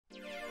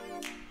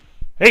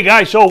Hey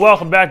guys, so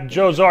welcome back to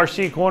Joe's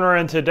RC Corner,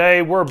 and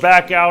today we're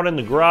back out in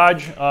the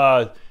garage.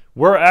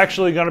 We're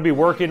actually going to be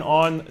working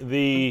on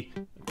the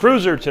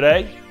Cruzer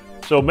today,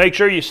 so make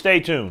sure you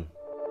stay tuned.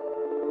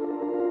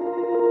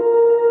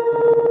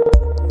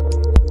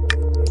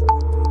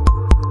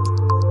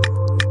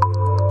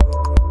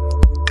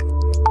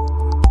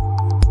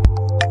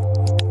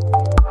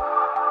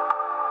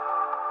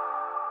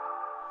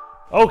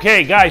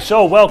 Okay guys,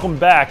 so welcome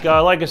back.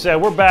 Like I said,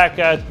 we're back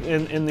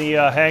in the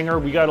hangar.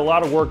 We got a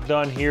lot of work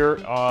done here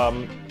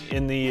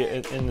in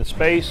the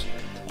space,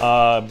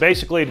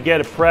 basically to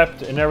get it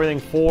prepped and everything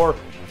for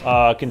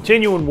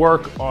continuing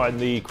work on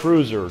the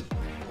Cruzer.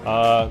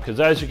 Because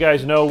as you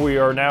guys know, we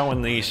are now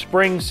in the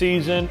spring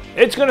season.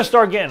 It's going to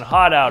start getting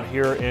hot out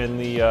here in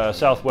the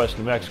southwest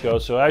New Mexico.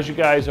 So as you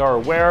guys are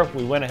aware,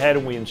 we went ahead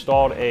and we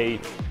installed a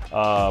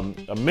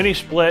mini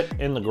split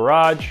in the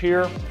garage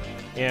here.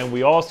 And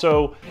we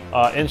also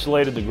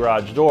insulated the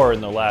garage door in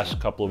the last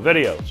couple of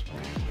videos.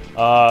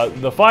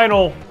 The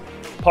final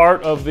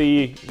part of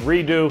the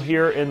redo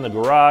here in the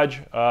garage,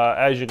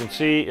 as you can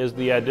see, is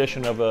the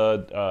addition of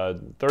a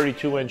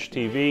 32-inch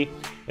TV.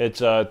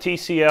 It's a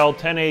TCL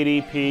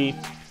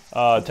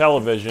 1080p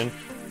television.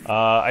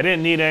 I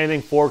didn't need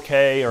anything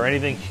 4K or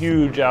anything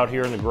huge out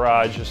here in the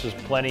garage. This is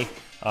plenty.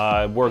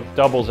 Work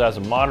doubles as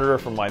a monitor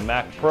for my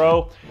Mac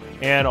Pro.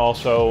 And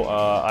also,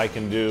 I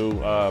can do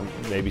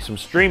maybe some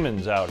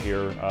streamings out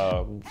here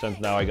since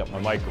now I got my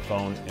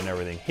microphone and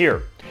everything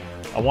here.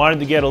 I wanted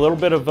to get a little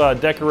bit of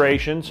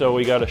decoration, so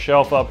we got a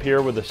shelf up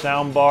here with a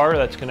sound bar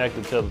that's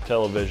connected to the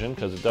television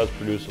because it does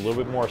produce a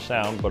little bit more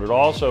sound, but it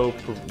also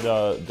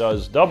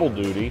does double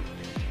duty.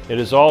 It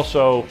is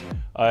also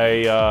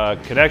a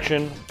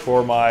connection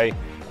for my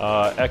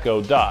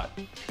Echo Dot.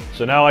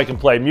 So now I can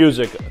play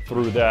music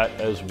through that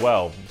as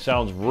well. It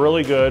sounds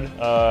really good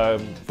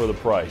for the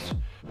price.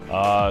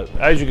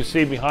 As you can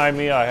see behind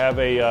me, I have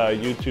a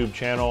YouTube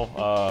channel.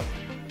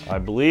 I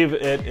believe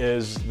it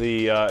is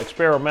the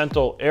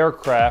Experimental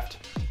Aircraft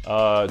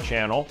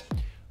channel.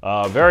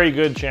 Very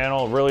good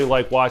channel. Really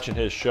like watching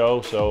his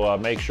show, so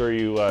make sure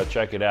you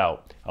check it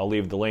out. I'll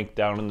leave the link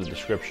down in the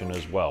description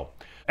as well.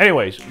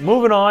 Anyways,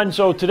 moving on.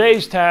 So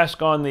today's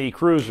task on the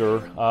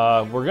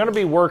Cruzer, we're going to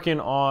be working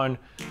on,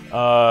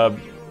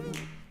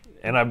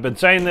 and I've been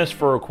saying this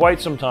for quite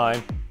some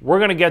time, we're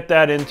going to get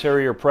that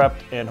interior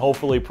prepped and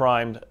hopefully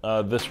primed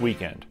this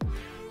weekend.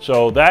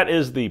 So that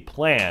is the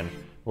plan.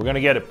 We're going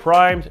to get it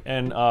primed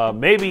and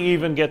maybe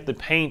even get the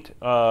paint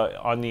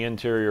on the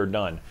interior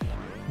done.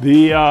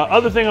 The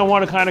other thing I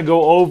want to kind of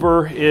go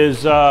over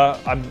is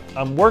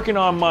I'm working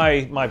on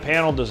my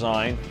panel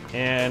design,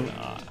 and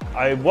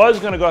I was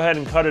going to go ahead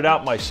and cut it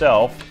out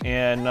myself,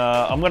 and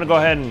I'm going to go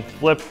ahead and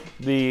I'm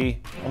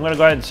going to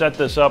go ahead and set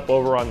this up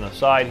over on the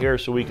side here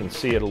so we can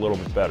see it a little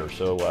bit better.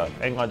 So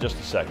hang on just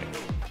a second.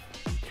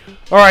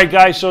 All right,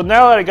 guys, so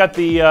now that I got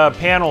the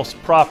panels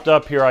propped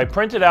up here, I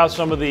printed out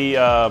some of the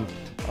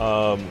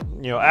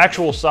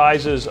actual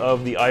sizes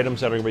of the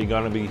items that are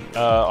going to be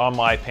on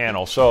my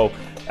panel. So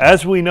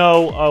as we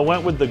know,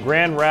 went with the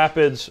Grand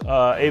Rapids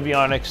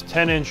Avionics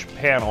 10-inch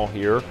panel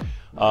here.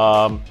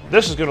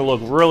 This is going to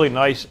look really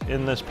nice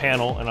in this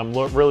panel, and I'm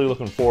really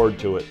looking forward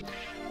to it.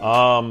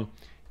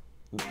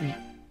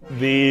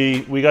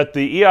 We got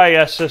the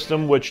EIS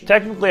system, which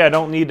technically I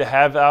don't need to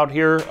have out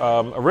here.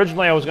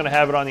 Originally I was going to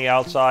have it on the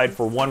outside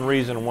for one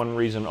reason and one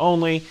reason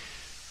only.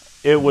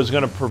 It was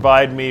going to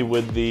provide me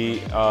with the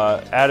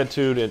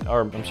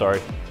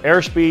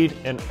airspeed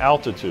and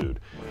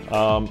altitude.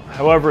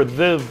 However,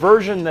 the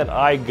version that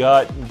I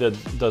got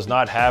does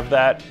not have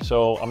that,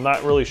 so I'm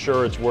not really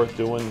sure it's worth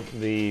doing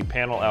the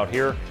panel out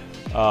here.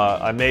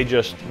 I may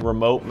just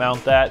remote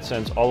mount that,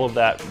 since all of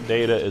that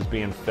data is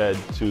being fed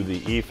to the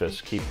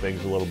EFIS, keep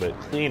things a little bit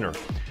cleaner.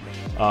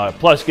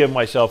 Plus give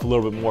myself a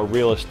little bit more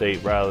real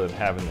estate rather than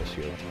having this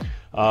here.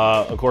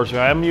 Of course,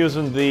 I am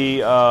using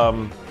the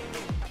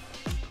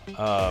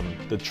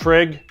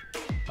Trig.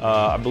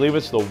 I believe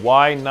it's the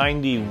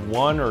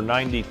Y91 or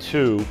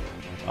 92,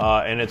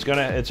 and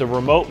it's a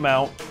remote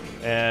mount,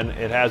 and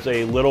it has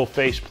a little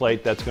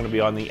faceplate that's going to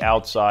be on the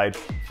outside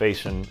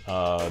facing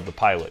the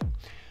pilot.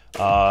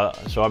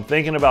 So I'm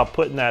thinking about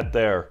putting that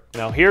there.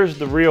 Now here's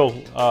the real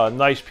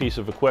nice piece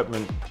of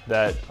equipment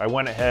that I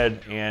went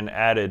ahead and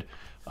added,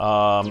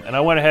 and I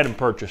went ahead and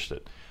purchased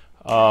it.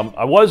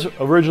 I was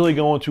originally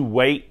going to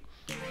wait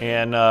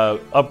and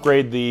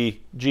upgrade the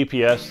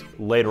GPS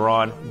later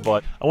on,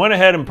 but I went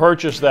ahead and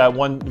purchased that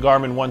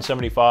Garmin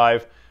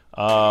 175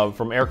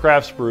 from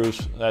Aircraft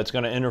Spruce that's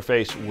going to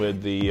interface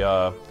with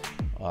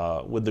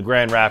the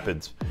Grand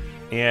Rapids.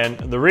 And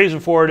the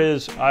reason for it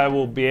is I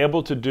will be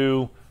able to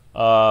do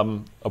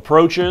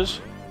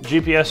approaches,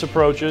 GPS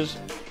approaches,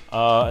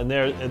 and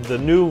the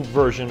new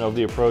version of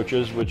the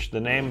approaches, which the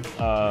name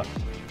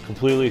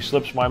completely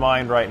slips my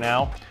mind right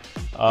now,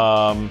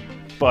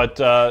 but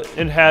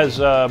it has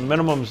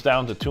minimums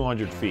down to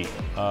 200 feet.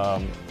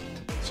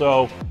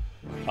 So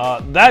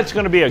that's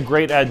going to be a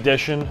great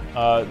addition.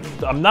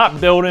 I'm not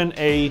building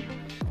a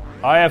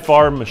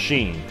IFR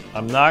machine.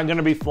 I'm not going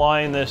to be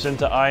flying this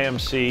into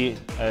IMC.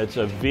 It's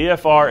a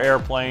VFR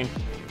airplane,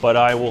 but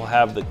I will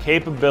have the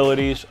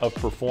capabilities of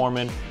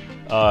performing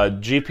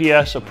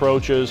GPS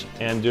approaches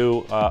and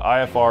do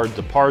IFR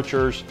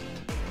departures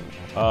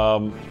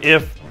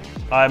if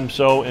I'm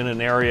so in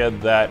an area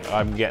that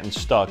I'm getting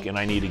stuck and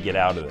I need to get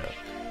out of there.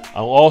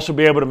 I'll also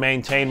be able to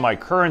maintain my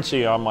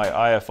currency on my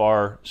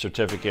IFR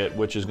certificate,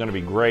 which is going to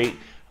be great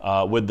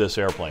with this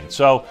airplane.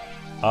 So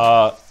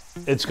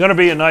it's going to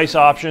be a nice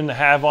option to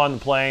have on the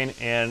plane,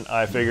 and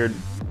I figured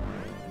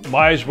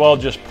might as well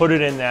just put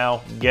it in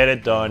now, get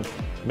it done,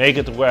 make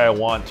it the way I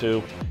want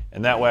to,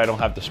 and that way I don't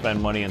have to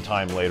spend money and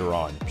time later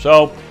on.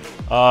 So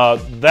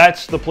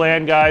that's the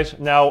plan, guys.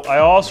 Now, I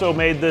also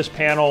made this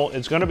panel.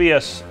 It's going to be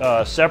a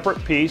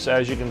separate piece,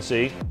 as you can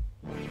see.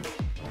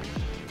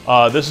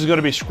 This is going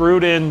to be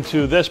screwed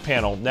into this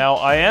panel. Now,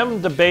 I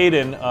am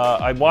debating,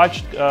 I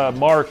watched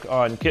Mark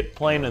on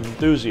Plane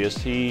Enthusiast.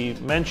 He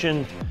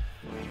mentioned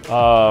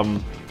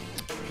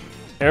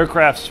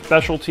Aircraft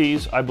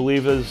Specialties, I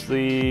believe is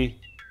the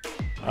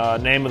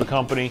name of the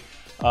company.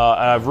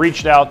 I've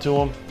reached out to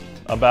him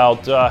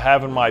about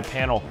having my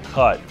panel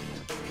cut.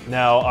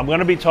 Now, I'm going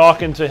to be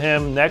talking to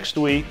him next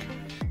week.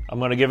 I'm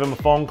going to give him a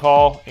phone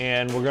call,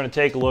 and we're going to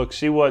take a look,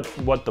 see what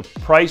the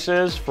price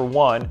is for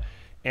one,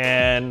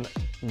 and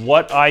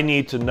what I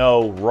need to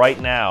know right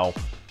now,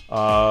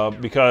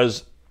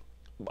 because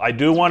I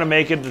do want to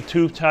make it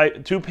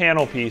the two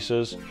panel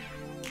pieces,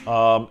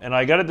 and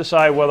I got to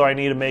decide whether I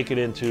need to make it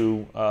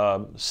into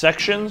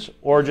sections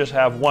or just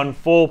have one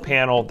full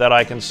panel that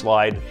I can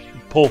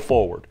pull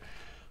forward.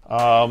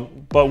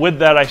 But with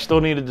that, I still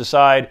need to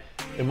decide,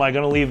 am I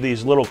going to leave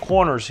these little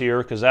corners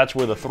here, because that's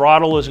where the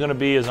throttle is going to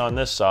be, is on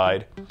this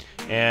side,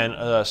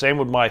 and same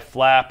with my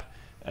flap.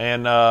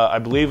 And I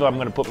believe I'm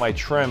going to put my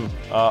trim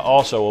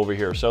also over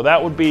here. So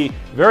that would be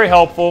very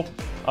helpful.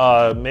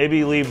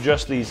 Maybe leave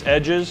just these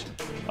edges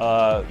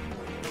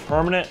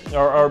permanent,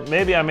 or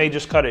maybe I may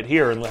just cut it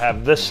here and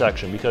have this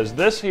section, because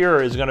this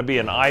here is going to be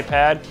an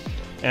iPad,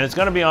 and it's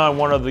going to be on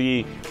one of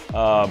the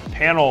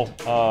panel,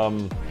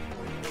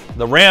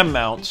 the RAM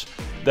mounts,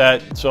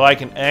 so I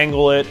can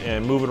angle it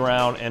and move it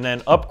around and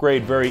then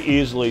upgrade very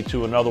easily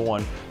to another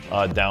one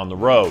down the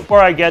road.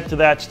 Before I get to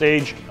that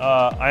stage,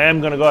 I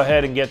am going to go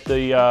ahead and get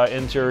the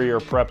interior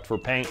prepped for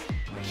paint.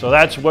 So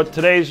that's what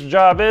today's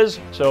job is.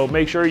 So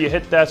make sure you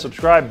hit that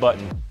subscribe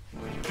button.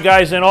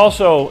 Guys, and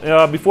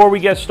also, before we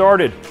get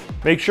started,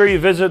 make sure you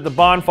visit the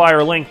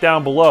bonfire link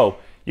down below.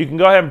 You can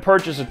go ahead and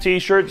purchase a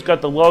t-shirt. It's got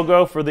the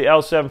logo for the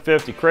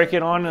L750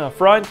 Cricket on the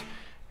front,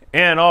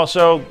 and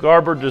also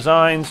Garber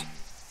Designs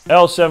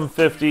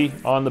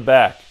L750 on the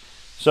back.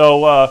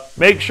 So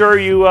make sure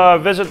you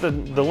visit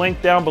the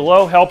link down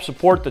below, help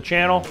support the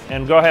channel,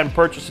 and go ahead and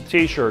purchase a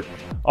t-shirt.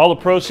 All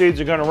the proceeds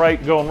are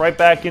going right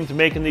back into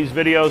making these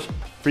videos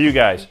for you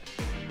guys.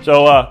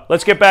 So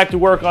let's get back to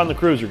work on the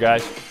Cruzer,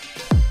 guys.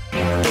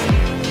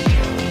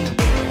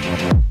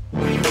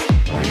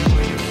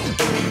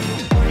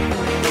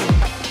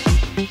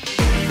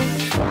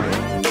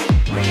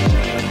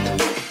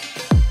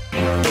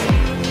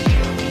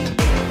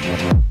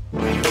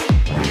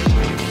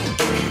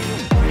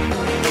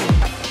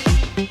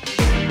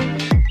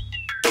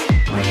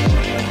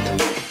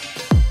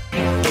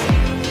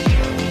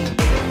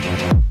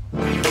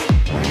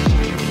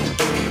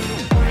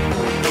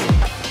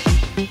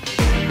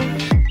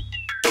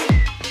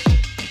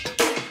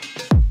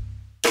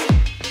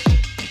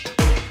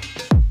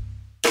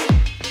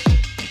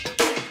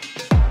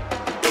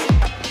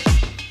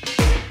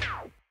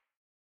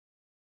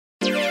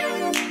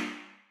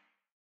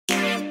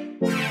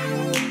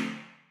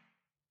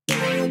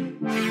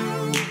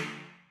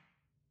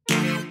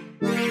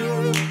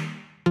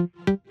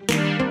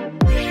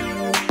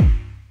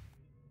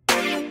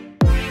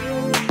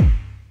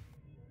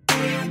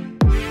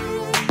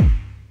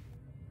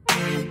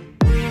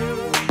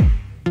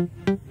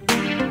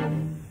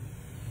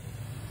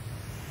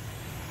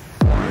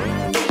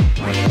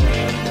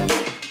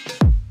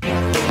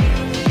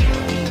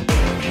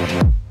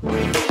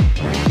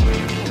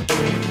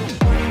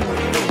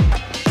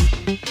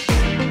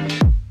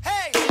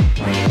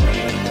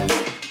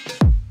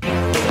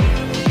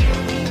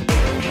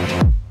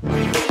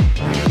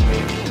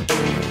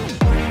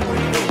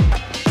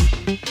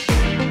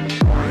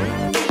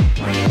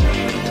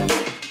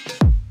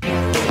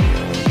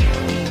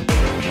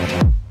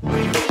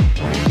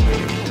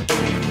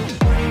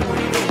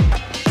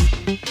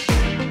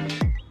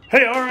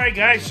 Hey, all right,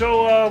 guys.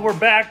 So we're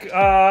back.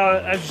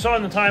 As you saw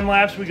in the time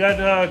lapse, we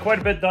got quite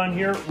a bit done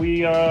here.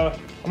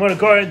 I'm going to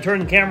go ahead and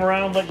turn the camera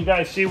around, let you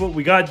guys see what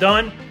we got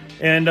done,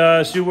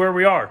 and see where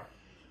we are.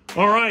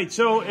 All right.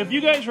 So if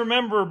you guys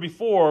remember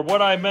before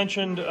what I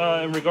mentioned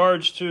in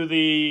regards to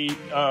these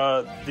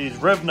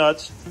riv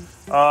nuts,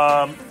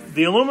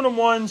 the aluminum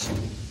ones,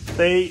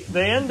 they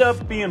end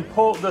up being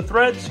pulled. The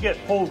threads get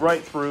pulled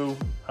right through,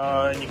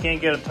 and you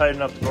can't get them tight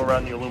enough to go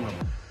around the aluminum.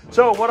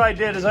 So what I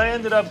did is I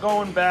ended up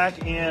going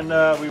back and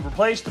we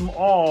replaced them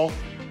all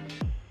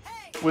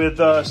with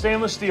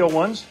stainless steel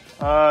ones.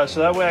 so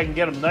that way I can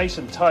get them nice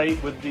and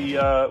tight with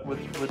the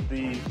with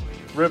the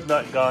rib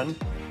nut gun.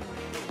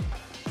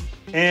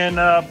 And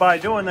by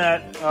doing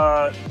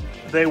that,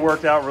 they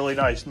worked out really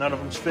nice. None of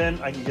them spin.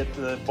 I can get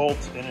the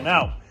bolts in and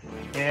out.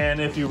 And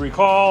if you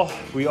recall,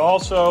 we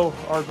also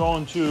are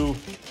going to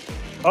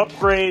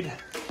upgrade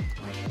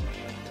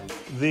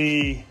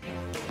the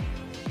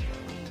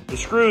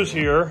screws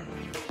here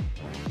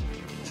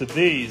to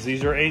these.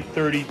 These are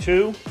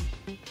 832,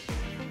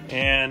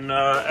 and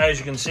as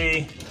you can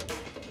see,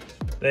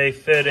 they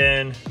fit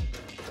in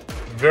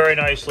very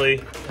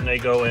nicely and they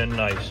go in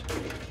nice.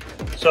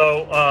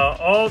 So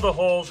all the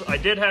holes, I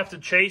did have to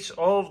chase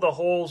all of the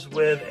holes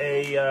with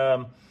a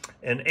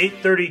an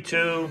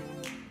 832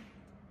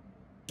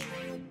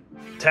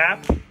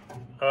 tap,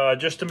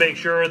 just to make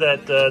sure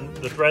that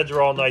the threads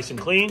are all nice and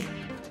clean.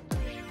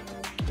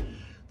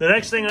 The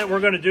next thing that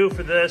we're going to do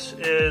for this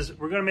is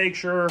we're going to make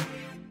sure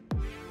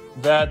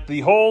that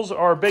the holes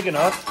are big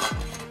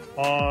enough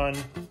on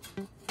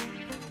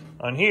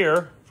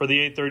here for the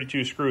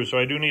 832 screws. So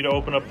I do need to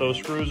open up those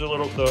screws the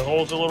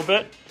holes a little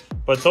bit,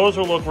 but those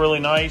will look really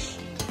nice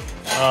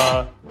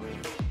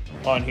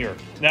on here.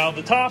 Now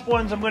the top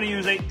ones, I'm going to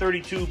use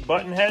 832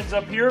 button heads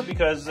up here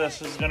because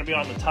this is going to be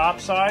on the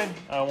top side.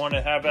 I want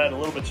to have that a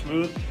little bit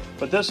smooth,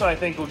 but this I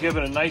think will give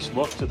it a nice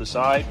look to the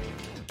side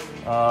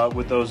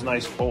with those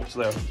nice bolts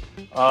there.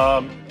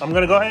 I'm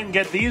going to go ahead and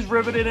get these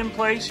riveted in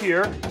place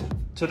here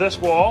to this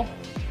wall.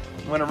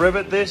 I'm going to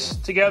rivet this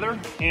together,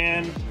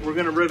 and we're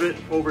going to rivet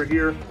over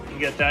here and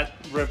get that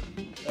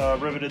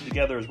riveted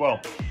together as well.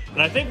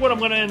 And I think what I'm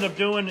going to end up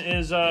doing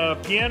is a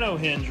piano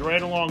hinge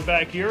right along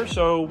back here.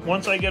 So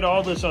once I get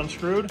all this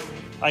unscrewed,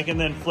 I can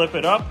then flip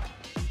it up,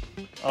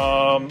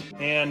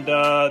 and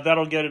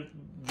that'll get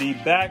the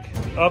back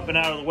up and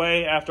out of the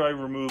way after I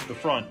remove the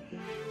front.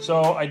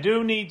 So I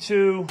do need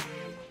to,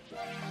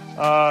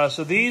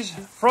 so these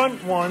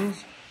front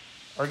ones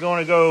are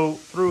going to go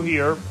through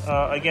here.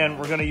 Again,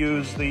 we're going to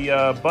use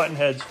the button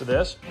heads for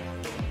this.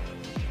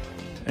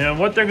 And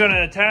what they're going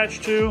to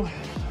attach to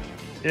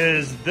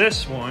is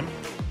this one.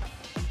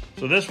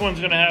 So this one's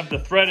going to have the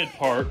threaded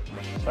part.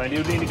 So I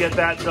do need to get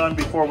that done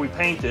before we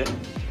paint it.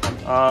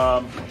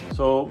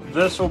 So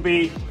this will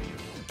be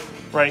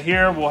right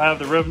here. We'll have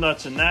the rib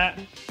nuts in that.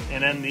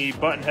 And then the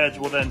button heads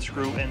will then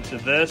screw into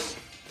this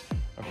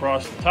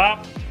across the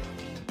top.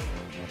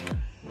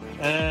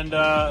 And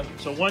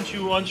so once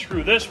you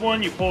unscrew this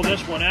one, you pull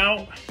this one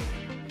out.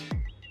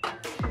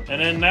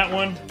 And then that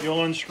one,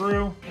 you'll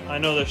unscrew. I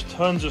know there's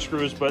tons of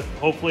screws, but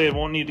hopefully it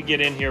won't need to get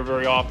in here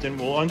very often.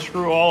 We'll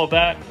unscrew all of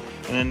that,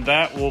 and then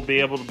that will be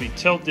able to be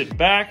tilted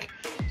back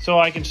so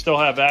I can still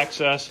have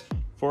access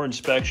for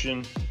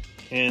inspection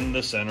in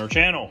the center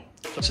channel.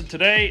 So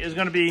today is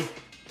going to be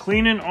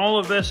cleaning all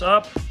of this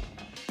up,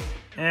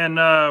 and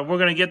we're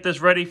going to get this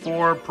ready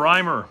for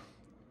primer.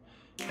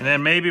 And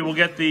then maybe we'll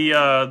get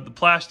the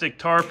plastic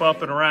tarp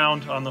up and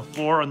around on the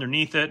floor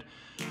underneath it,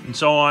 and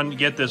so on,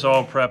 get this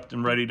all prepped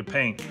and ready to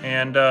paint.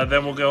 And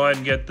then we'll go ahead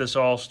and get this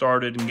all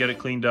started and get it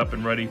cleaned up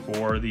and ready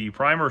for the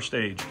primer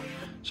stage.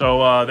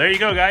 So there you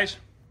go, guys.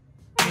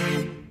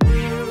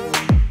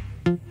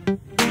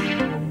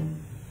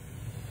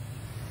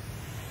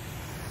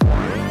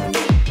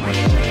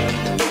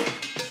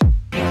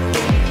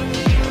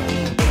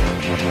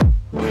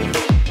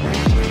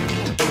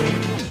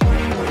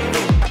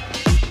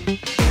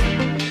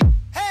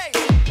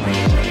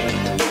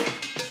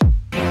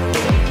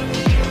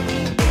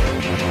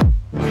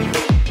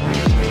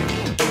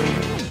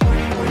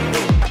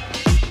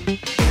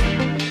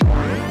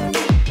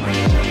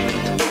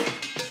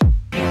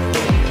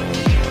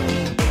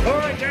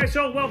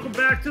 So welcome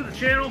back to the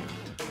channel,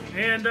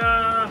 and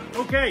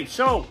okay,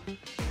 so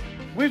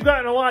we've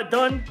gotten a lot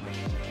done.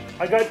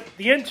 I got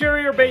the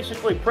interior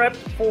basically prepped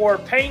for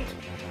paint.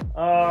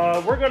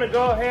 We're gonna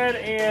go ahead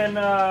and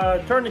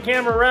turn the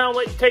camera around,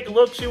 let you take a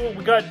look, see what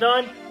we got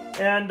done,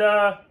 and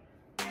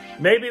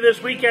maybe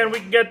this weekend we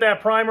can get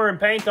that primer and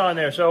paint on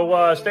there,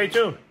 so stay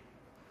tuned.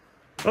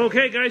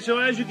 Okay guys, so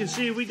as you can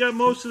see, we got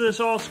most of this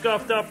all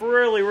scuffed up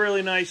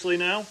really nicely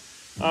now.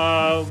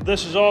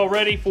 This is all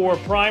ready for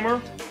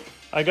primer.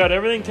 I got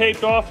everything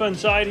taped off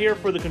inside here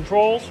for the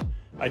controls.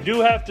 I do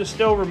have to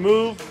still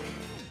remove,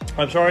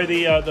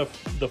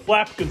 the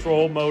flap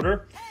control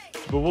motor,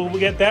 but we'll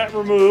get that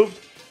removed.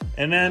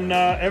 And then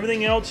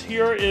everything else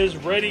here is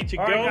ready to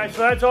go. All right, guys,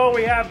 so that's all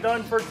we have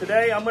done for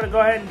today. I'm going to go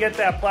ahead and get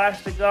that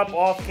plastic up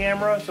off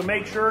camera. So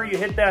make sure you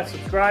hit that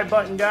subscribe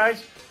button,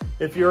 guys.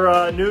 If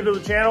you're new to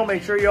the channel,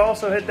 make sure you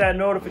also hit that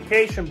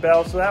notification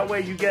bell, so that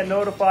way you get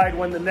notified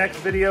when the next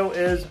video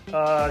is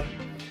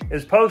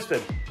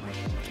posted.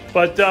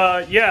 But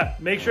yeah,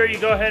 make sure you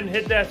go ahead and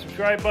hit that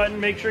subscribe button.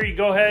 Make sure you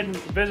go ahead and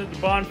visit the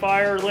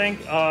bonfire link.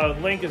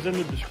 Link is in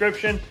the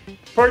description.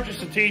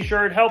 Purchase a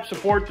t-shirt, help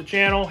support the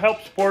channel,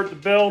 help support the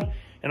build,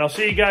 and I'll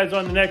see you guys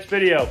on the next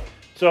video.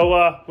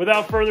 So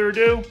without further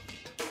ado,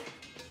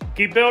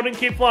 keep building,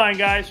 keep flying,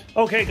 guys.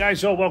 Okay, guys,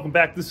 so welcome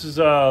back. This is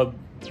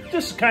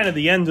kind of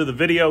the end of the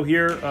video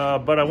here,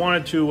 but I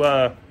wanted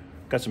to,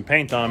 got some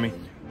paint on me.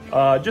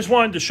 Just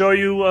wanted to show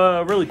you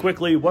really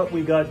quickly what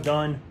we got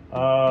done.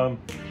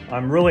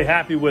 I'm really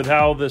happy with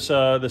how this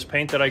this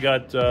paint that I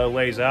got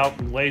lays out.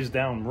 It lays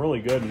down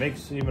really good.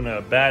 Makes even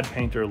a bad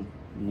painter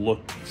look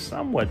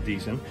somewhat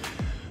decent.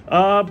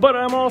 But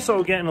I'm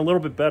also getting a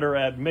little bit better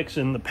at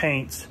mixing the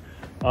paints.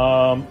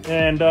 I'm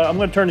going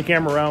to turn the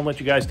camera around, let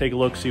you guys take a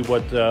look, see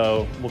what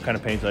kind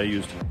of paints I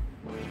used.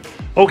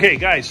 Okay,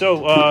 guys,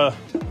 so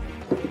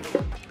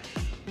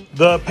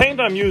the paint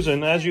I'm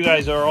using, as you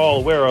guys are all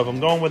aware of, I'm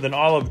going with an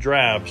olive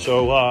drab.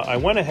 So I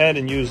went ahead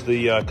and used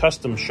the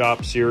Custom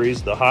Shop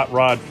series, the Hot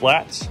Rod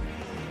Flats.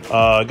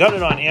 Got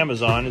it on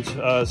Amazon.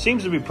 It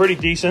seems to be pretty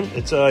decent.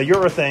 It's a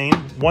urethane,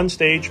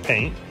 one-stage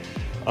paint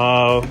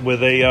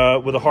with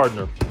a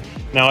hardener.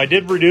 Now I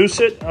did reduce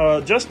it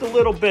just a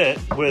little bit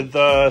with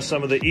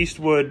some of the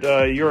Eastwood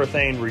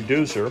urethane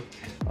reducer.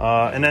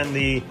 And then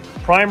the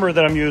primer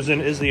that I'm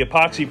using is the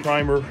epoxy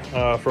primer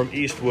from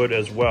Eastwood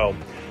as well.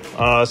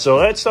 So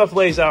that stuff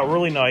lays out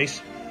really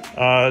nice.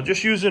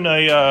 Just using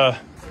a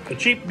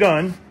cheap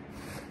gun,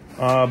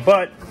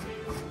 but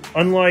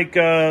unlike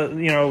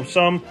you know,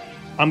 some,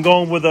 I'm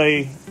going with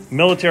a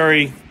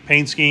military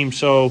paint scheme,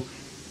 so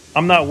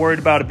I'm not worried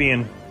about it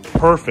being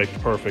perfect,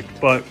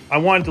 but I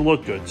want it to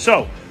look good.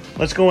 So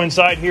let's go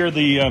inside here,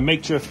 the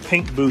makeshift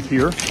paint booth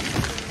here,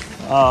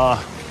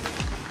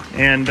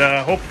 and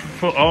hope.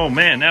 Oh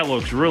man, that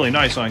looks really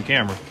nice on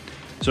camera.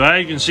 So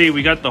as you can see,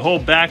 we got the whole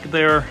back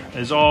there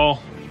is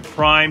all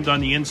primed on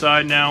the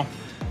inside now.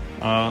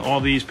 All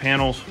these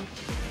panels,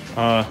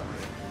 or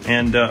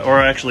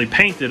actually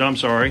painted, I'm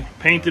sorry,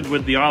 painted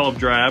with the olive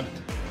drab.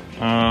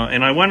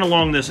 And I went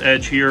along this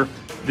edge here.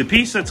 The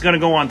piece that's gonna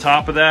go on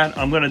top of that,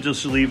 I'm gonna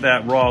just leave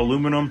that raw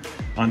aluminum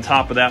on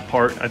top of that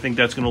part. I think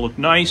that's gonna look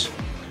nice.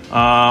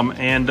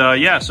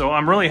 Yeah, so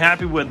I'm really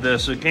happy with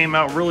this. It came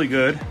out really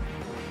good.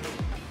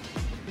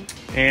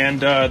 And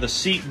the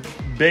seat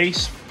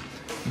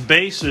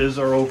bases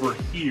are over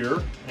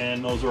here,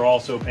 and those are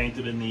also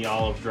painted in the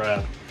olive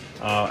drab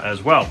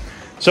as well.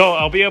 So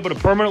I'll be able to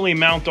permanently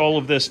mount all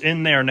of this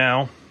in there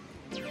now.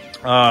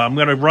 I'm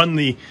gonna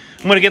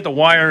get the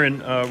wire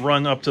and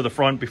run up to the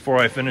front before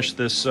I finish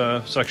this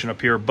section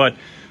up here. But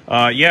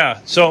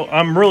yeah, so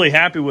I'm really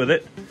happy with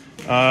it.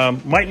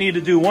 Might need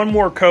to do one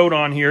more coat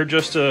on here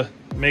just to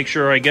make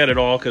sure I get it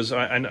all, because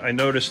I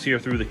noticed here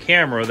through the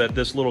camera that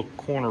this little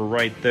corner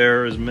right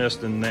there is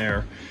missed in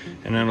there,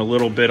 and then a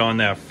little bit on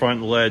that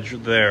front ledge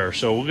there.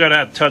 So we're gonna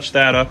have to touch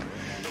that up.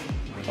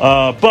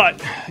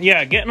 But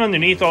yeah, getting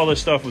underneath all this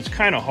stuff was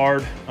kind of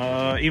hard,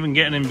 even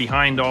getting in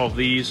behind all of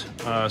these.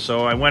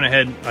 So I went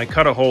ahead, I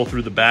cut a hole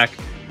through the back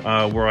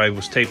where I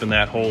was taping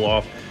that hole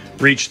off,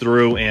 reached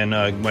through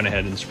and went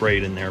ahead and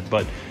sprayed in there.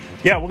 But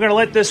yeah, we're gonna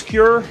let this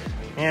cure,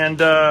 and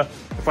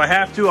if I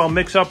have to, I'll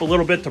mix up a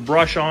little bit to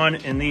brush on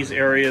in these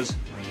areas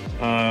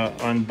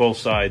on both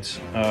sides,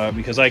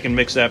 because I can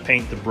mix that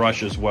paint to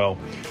brush as well.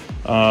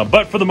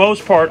 But for the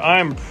most part,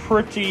 I'm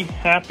pretty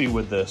happy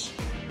with this.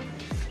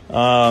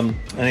 And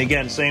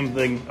again, same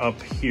thing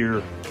up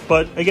here.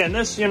 But again,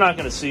 this you're not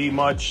going to see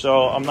much,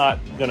 so I'm not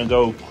going to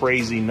go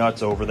crazy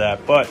nuts over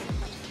that. But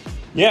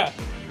yeah,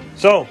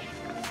 so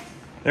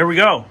there we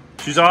go.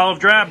 She's olive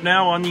drab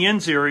now on the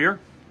interior.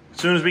 As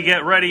soon as we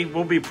get ready,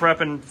 we'll be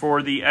prepping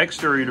for the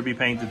exterior to be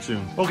painted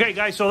soon. Okay,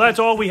 guys, so that's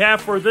all we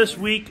have for this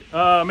week.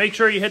 Make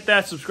sure you hit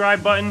that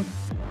subscribe button.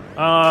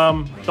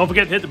 Don't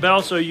forget to hit the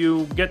bell so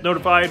you get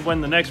notified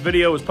when the next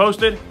video is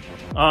posted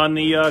on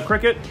the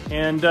Cricut.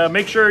 And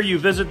make sure you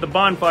visit the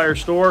Bonfire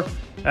store,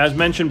 as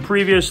mentioned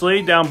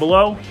previously, down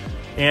below,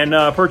 and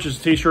purchase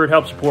a t-shirt,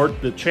 help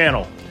support the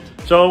channel.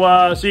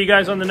 So see you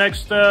guys on the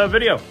next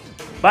video.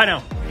 Bye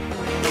now.